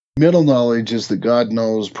 Middle knowledge is that God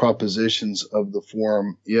knows propositions of the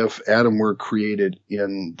form, if Adam were created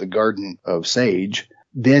in the garden of sage,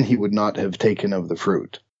 then he would not have taken of the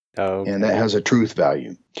fruit. Oh, okay. And that has a truth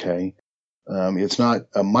value, okay? It's not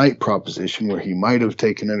a might proposition where he might have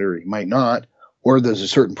taken it or he might not, or there's a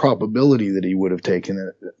certain probability that he would have taken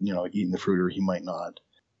it, eaten the fruit, or he might not.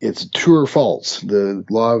 It's true or false. The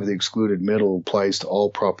law of the excluded middle applies to all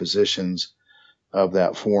propositions of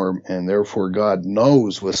that form, and therefore God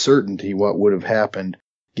knows with certainty what would have happened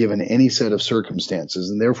given any set of circumstances,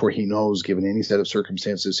 and therefore he knows given any set of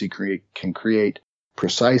circumstances he can create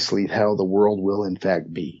precisely how the world will in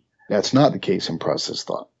fact be. That's not the case in process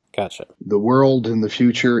thought. Gotcha. The world in the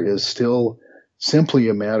future is still simply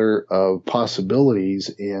a matter of possibilities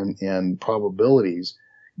and probabilities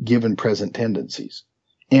given present tendencies.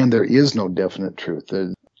 And there is no definite truth.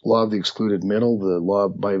 The law of the excluded middle, the law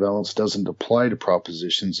of bivalence, doesn't apply to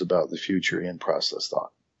propositions about the future in process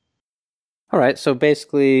thought. All right, so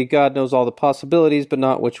basically God knows all the possibilities, but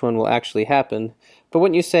not which one will actually happen. But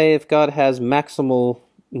wouldn't you say if God has maximal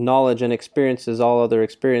knowledge and experiences all other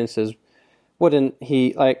experiences, wouldn't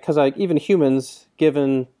he, because even humans,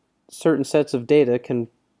 given certain sets of data, can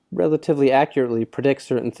relatively accurately predict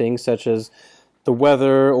certain things, such as the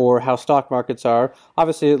weather or how stock markets are.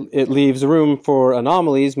 Obviously, it leaves room for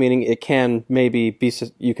anomalies, meaning it can maybe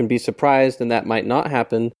you can be surprised and that might not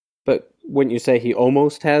happen. But wouldn't you say he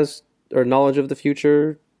almost has or knowledge of the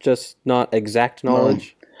future, just not exact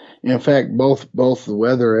knowledge? No. In fact, both the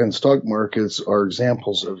weather and stock markets are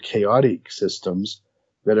examples of chaotic systems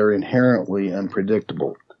that are inherently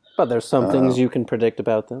unpredictable. But there's some things you can predict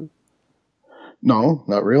about them. No,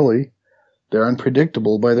 not really. They're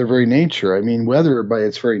unpredictable by their very nature. I mean, weather by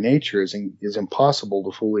its very nature is impossible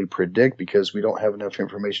to fully predict because we don't have enough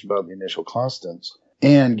information about the initial constants.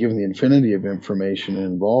 And given the infinity of information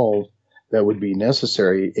involved, that would be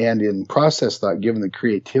necessary. And in process thought, given the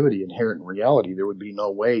creativity inherent in reality, there would be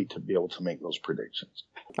no way to be able to make those predictions.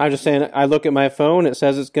 I'm just saying, I look at my phone, it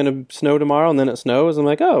says it's going to snow tomorrow, and then it snows. I'm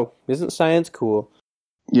like, oh, isn't science cool?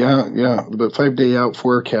 Yeah. The 5-day out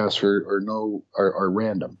forecasts are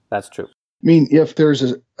random. That's true. I mean, if there's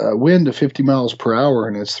a wind of 50 miles per hour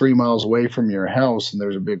and it's 3 miles away from your house and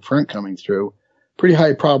there's a big front coming through, pretty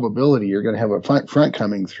high probability you're going to have a front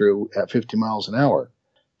coming through at 50 miles an hour.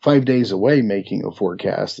 5 days away making a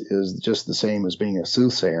forecast is just the same as being a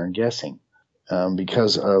soothsayer and guessing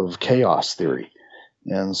because of chaos theory.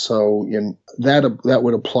 And so that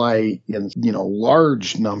would apply in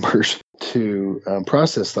large numbers to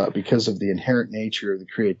process thought because of the inherent nature of the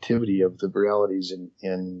creativity of the realities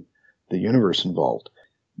in the universe involved.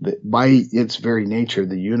 By its very nature,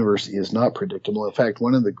 the universe is not predictable. In fact,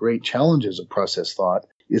 one of the great challenges of process thought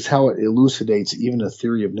is how it elucidates even a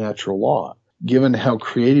theory of natural law. Given how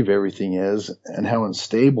creative everything is and how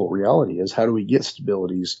unstable reality is, how do we get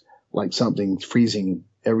stabilities like something freezing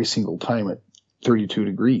every single time at 32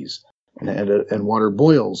 degrees and water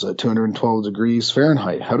boils at 212 degrees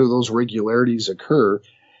Fahrenheit? How do those regularities occur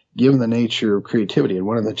given the nature of creativity? And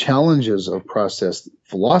one of the challenges of process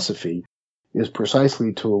philosophy is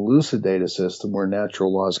precisely to elucidate a system where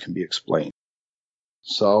natural laws can be explained.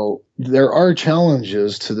 So there are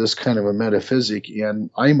challenges to this kind of a metaphysic, and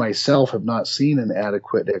I myself have not seen an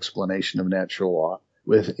adequate explanation of natural law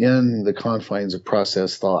within the confines of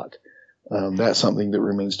process thought. That's something that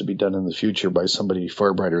remains to be done in the future by somebody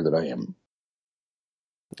far brighter than I am.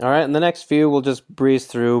 All right, and the next few we'll just breeze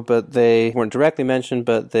through, but they weren't directly mentioned,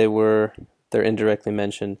 but they're indirectly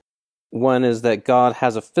mentioned. One is that God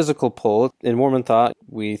has a physical pull. In Mormon thought,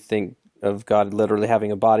 we think of God literally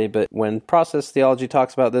having a body, but when process theology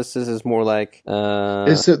talks about this is more like...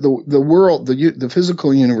 it's that the world, the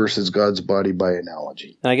physical universe is God's body by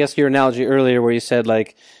analogy. I guess your analogy earlier where you said,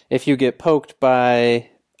 like, if you get poked by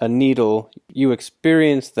a needle, you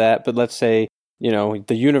experience that, but let's say, the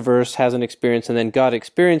universe has an experience and then God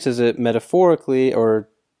experiences it metaphorically or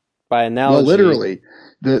by analogy. Well, literally.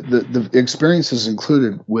 The experience is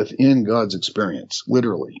included within God's experience,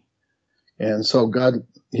 literally. And so God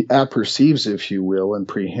apperceives, if you will, and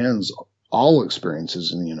prehends all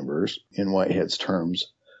experiences in the universe, in Whitehead's terms.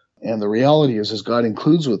 And the reality is God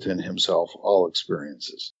includes within himself all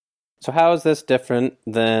experiences. So how is this different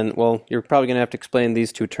than, well, you're probably going to have to explain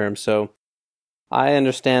these two terms. So I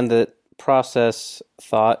understand that process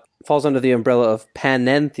thought falls under the umbrella of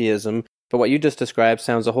panentheism, but what you just described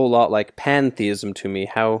sounds a whole lot like pantheism to me.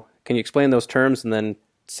 How can you explain those terms and then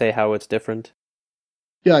say how it's different?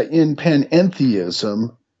 Yeah, in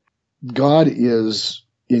panentheism, God is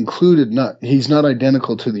included, he's not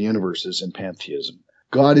identical to the universe as in pantheism.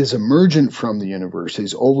 God is emergent from the universe.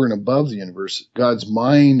 He's over and above the universe. God's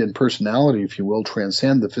mind and personality, if you will,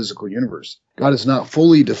 transcend the physical universe. God is not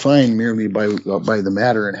fully defined merely by the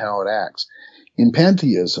matter and how it acts. In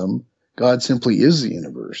pantheism, God simply is the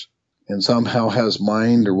universe and somehow has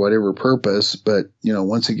mind or whatever purpose, but,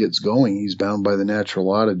 once it gets going, he's bound by the natural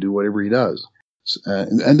law to do whatever he does.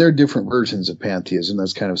 And there are different versions of pantheism.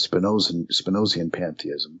 That's kind of Spinozian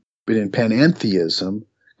pantheism. But in panentheism,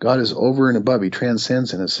 God is over and above. He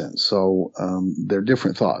transcends in a sense. So they're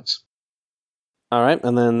different thoughts. All right.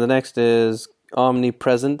 And then the next is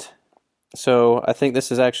omnipresent. So I think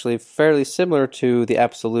this is actually fairly similar to the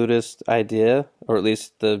absolutist idea, or at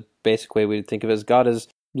least the basic way we'd think of it as God is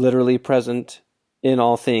literally present in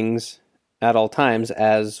all things at all times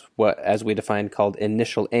as we defined called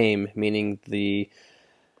initial aim, meaning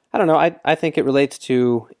I think it relates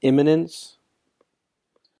to immanence.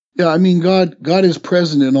 Yeah, I mean, God is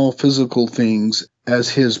present in all physical things as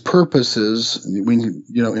his purposes.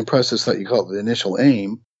 In process that you call it the initial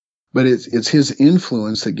aim, but it's his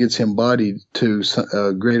influence that gets embodied to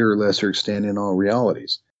a greater or lesser extent in all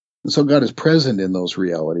realities. And so God is present in those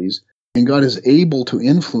realities, and God is able to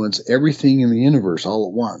influence everything in the universe all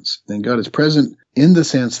at once. And God is present in the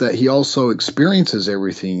sense that he also experiences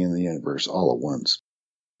everything in the universe all at once.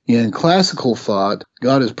 In classical thought,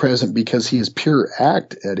 God is present because he is pure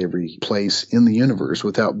act at every place in the universe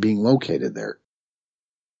without being located there.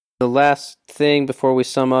 The last thing before we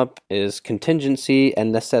sum up is contingency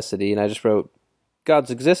and necessity. And I just wrote,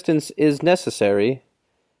 God's existence is necessary,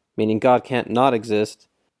 meaning God can't not exist,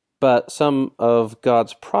 but some of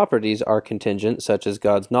God's properties are contingent, such as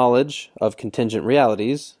God's knowledge of contingent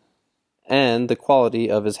realities and the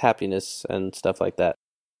quality of his happiness and stuff like that.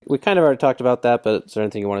 We kind of already talked about that, but is there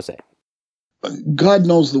anything you want to say? God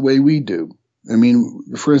knows the way we do. I mean,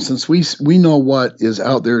 for instance, we know what is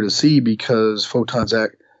out there to see because photons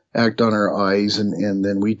act act on our eyes, and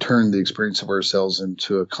then we turn the experience of ourselves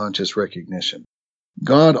into a conscious recognition.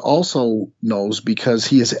 God also knows because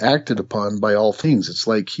he is acted upon by all things. It's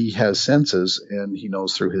like he has senses, and he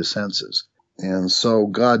knows through his senses. And so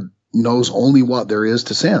God knows only what there is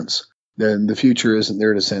to sense. Then the future isn't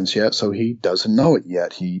there to sense yet, so he doesn't know it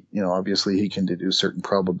yet. Obviously he can deduce certain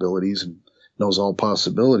probabilities and knows all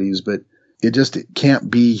possibilities, but it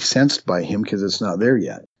can't be sensed by him because it's not there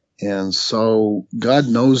yet. And so God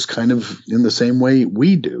knows kind of in the same way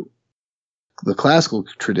we do. The classical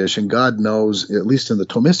tradition, God knows, at least in the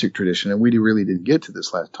Thomistic tradition, and we really didn't get to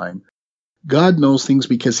this last time, God knows things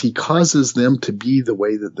because he causes them to be the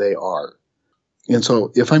way that they are. And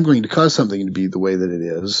so if I'm going to cause something to be the way that it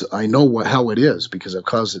is, I know how it is because I've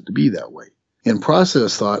caused it to be that way. In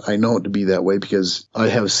process thought, I know it to be that way because I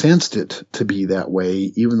have sensed it to be that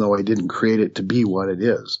way, even though I didn't create it to be what it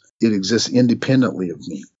is. It exists independently of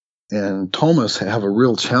me. And Thomists have a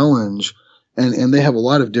real challenge, and they have a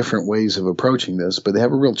lot of different ways of approaching this, but they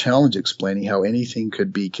have a real challenge explaining how anything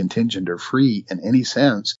could be contingent or free in any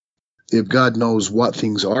sense if God knows what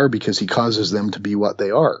things are because he causes them to be what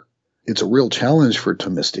they are. It's a real challenge for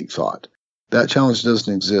Thomistic thought. That challenge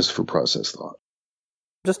doesn't exist for process thought.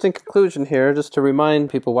 Just in conclusion here, just to remind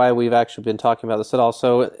people why we've actually been talking about this at all.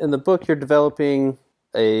 So in the book, you're developing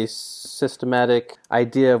a systematic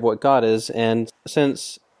idea of what God is, and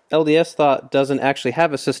since LDS thought doesn't actually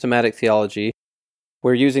have a systematic theology,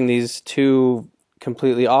 we're using these two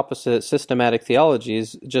completely opposite systematic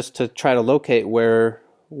theologies just to try to locate where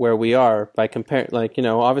we are by comparing,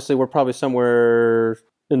 obviously we're probably somewhere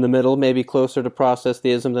in the middle, maybe closer to process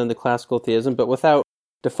theism than to classical theism, but without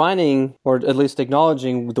defining or at least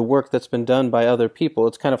acknowledging the work that's been done by other people,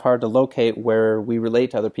 it's kind of hard to locate where we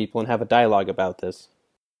relate to other people and have a dialogue about this.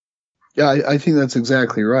 Yeah, I think that's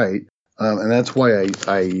exactly right. And that's why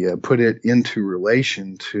I put it into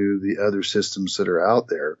relation to the other systems that are out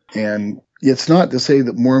there. And it's not to say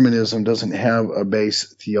that Mormonism doesn't have a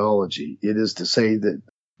base theology. It is to say that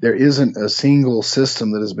there isn't a single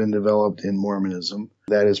system that has been developed in Mormonism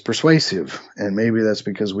that is persuasive. And maybe that's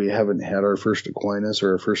because we haven't had our first Aquinas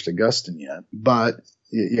or our first Augustine yet. But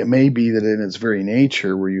it may be that in its very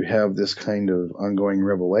nature, where you have this kind of ongoing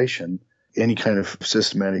revelation, any kind of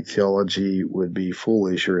systematic theology would be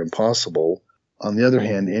foolish or impossible. On the other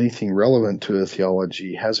hand, anything relevant to a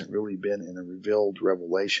theology hasn't really been in a revealed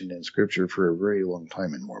revelation in Scripture for a very long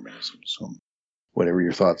time in Mormonism. So whatever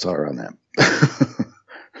your thoughts are on that.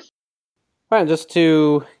 All right, just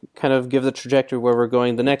to kind of give the trajectory where we're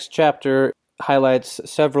going, the next chapter highlights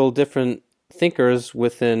several different thinkers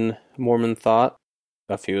within Mormon thought,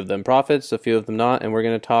 a few of them prophets, a few of them not, and we're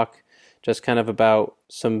going to talk just kind of about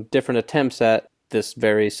some different attempts at this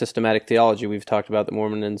very systematic theology we've talked about that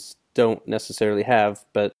Mormons don't necessarily have,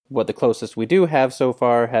 but what the closest we do have so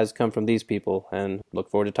far has come from these people, and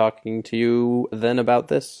look forward to talking to you then about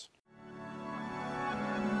this.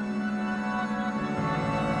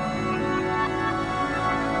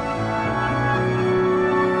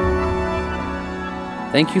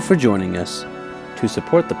 Thank you for joining us. To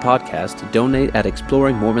support the podcast, donate at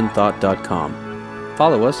exploringmormonthought.com.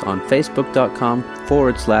 Follow us on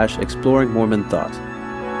facebook.com/exploringmormonthought.